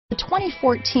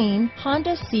2014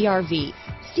 Honda CR-V.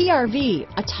 CR-V,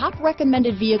 a top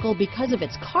recommended vehicle because of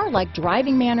its car-like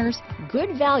driving manners,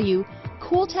 good value,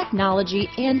 cool technology,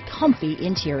 and comfy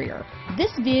interior.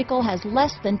 This vehicle has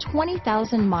less than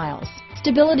 20,000 miles.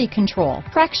 Stability control,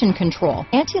 traction control,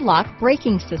 anti-lock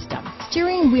braking system,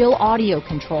 steering wheel audio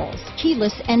controls,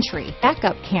 keyless entry,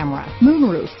 backup camera,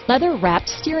 moonroof, leather-wrapped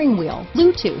steering wheel,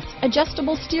 Bluetooth,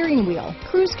 adjustable steering wheel,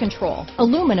 cruise control,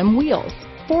 aluminum wheels,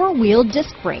 four-wheel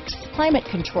disc brakes, climate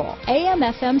control,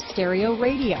 AM/FM stereo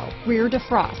radio, rear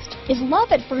defrost. Is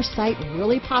love at first sight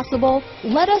really possible?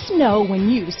 Let us know when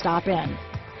you stop in.